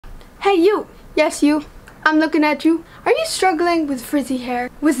Hey you! Yes you! I'm looking at you. Are you struggling with frizzy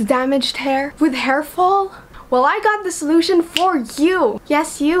hair? With damaged hair? With hair fall? Well, I got the solution for you!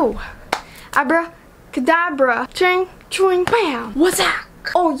 Yes you! Abracadabra! Ching! Chewing! Bam! What's that?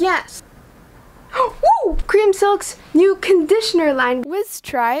 Oh yes! Woo! Creamsilk's new conditioner line with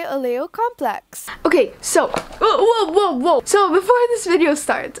Tri-Oleo Complex. Okay, so, whoa. So before this video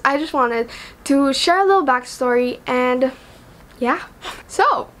starts, I just wanted to share a little backstory and yeah.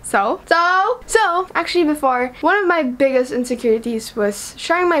 So, actually before, one of my biggest insecurities was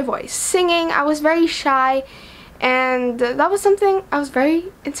sharing my voice. Singing, I was very shy and that was something I was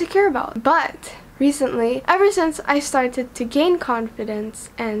very insecure about. But recently, ever since I started to gain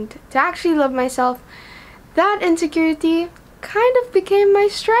confidence and to actually love myself, that insecurity kind of became my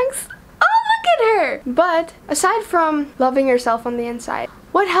strength. Oh, look at her! But aside from loving yourself on the inside,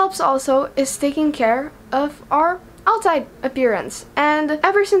 what helps also is taking care of our outside appearance. And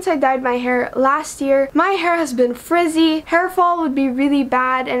ever since I dyed my hair last year, my hair has been frizzy. Hair fall would be really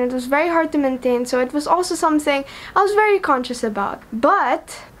bad and it was very hard to maintain, so it was also something I was very conscious about.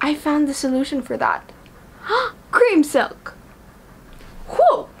 But I found the solution for that. Creamsilk!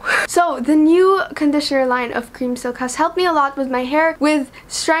 Whew! So the new conditioner line of Creamsilk has helped me a lot with my hair, with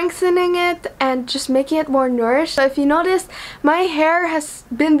strengthening it and just making it more nourished. So if you noticed, my hair has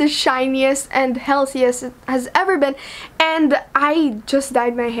been the shiniest and healthiest it has ever been, and I just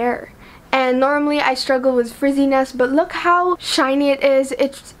dyed my hair. And normally I struggle with frizziness, but look how shiny it is.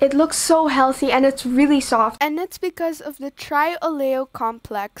 It looks so healthy and it's really soft. And it's because of the Tri-Oleo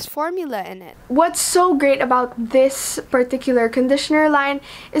Complex formula in it. What's so great about this particular conditioner line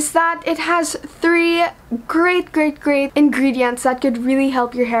is that it has 3 great ingredients that could really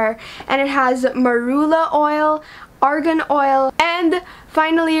help your hair. And it has marula oil, argan oil, and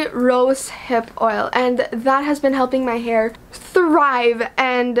finally rose hip oil, and that has been helping my hair thrive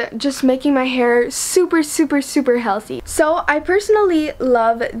and just making my hair super healthy. So I personally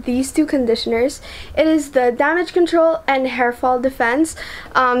love these 2 conditioners. It is the damage control and hair fall defense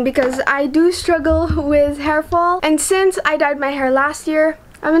because I do struggle with hair fall, and since I dyed my hair last year,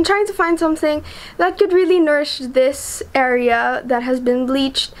 I've been trying to find something that could really nourish this area that has been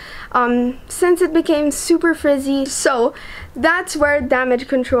bleached since it became super frizzy. So that's where damage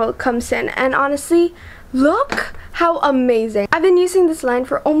control comes in, and honestly, look how amazing. I've been using this line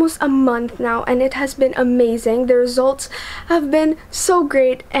for almost a month now and it has been amazing. The results have been so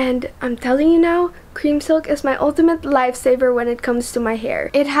great, and I'm telling you now, Creamsilk is my ultimate lifesaver when it comes to my hair.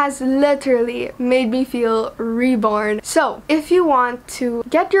 It has literally made me feel reborn. So if you want to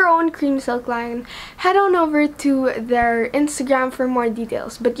get your own Creamsilk line, head on over to their Instagram for more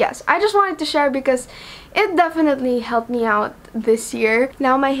details. But yes, I just wanted to share because it definitely helped me out this year.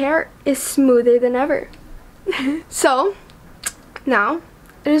 Now my hair is smoother than ever. So now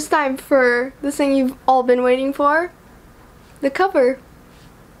it is time for the thing you've all been waiting for, the cover.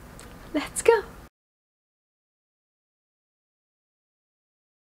 Let's go.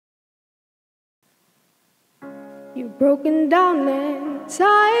 You're broken down and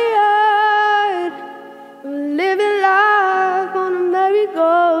tired, living life on a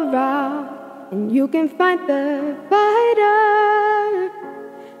merry-go-round, and you can find the fighter,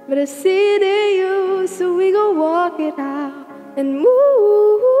 but I see it in you, so we gon' walk it out and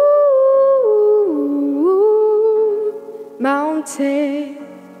move mountain.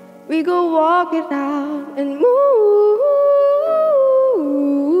 We gon' walk it out and move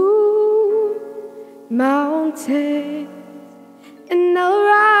mountain. And I'll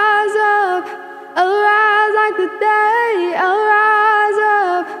rise up, I'll rise like the day, I'll rise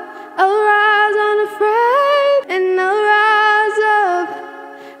up, I'll rise unafraid, and I'll rise up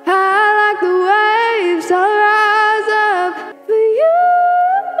high like the waves, I'll rise up for you,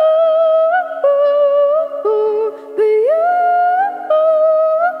 for you,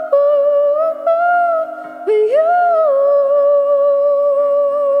 for you,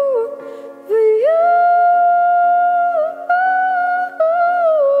 for you.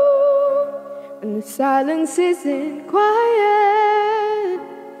 And the silence isn't quiet,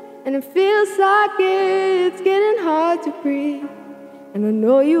 and it feels like it's getting hard to breathe. And I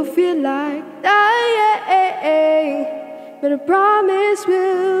know you feel like dying, but I promise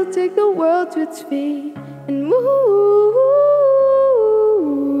we'll take the world to its feet and move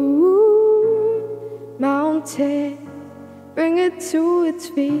mountain. Bring it to its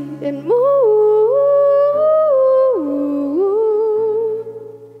feet and move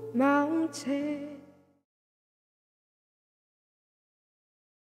mountain.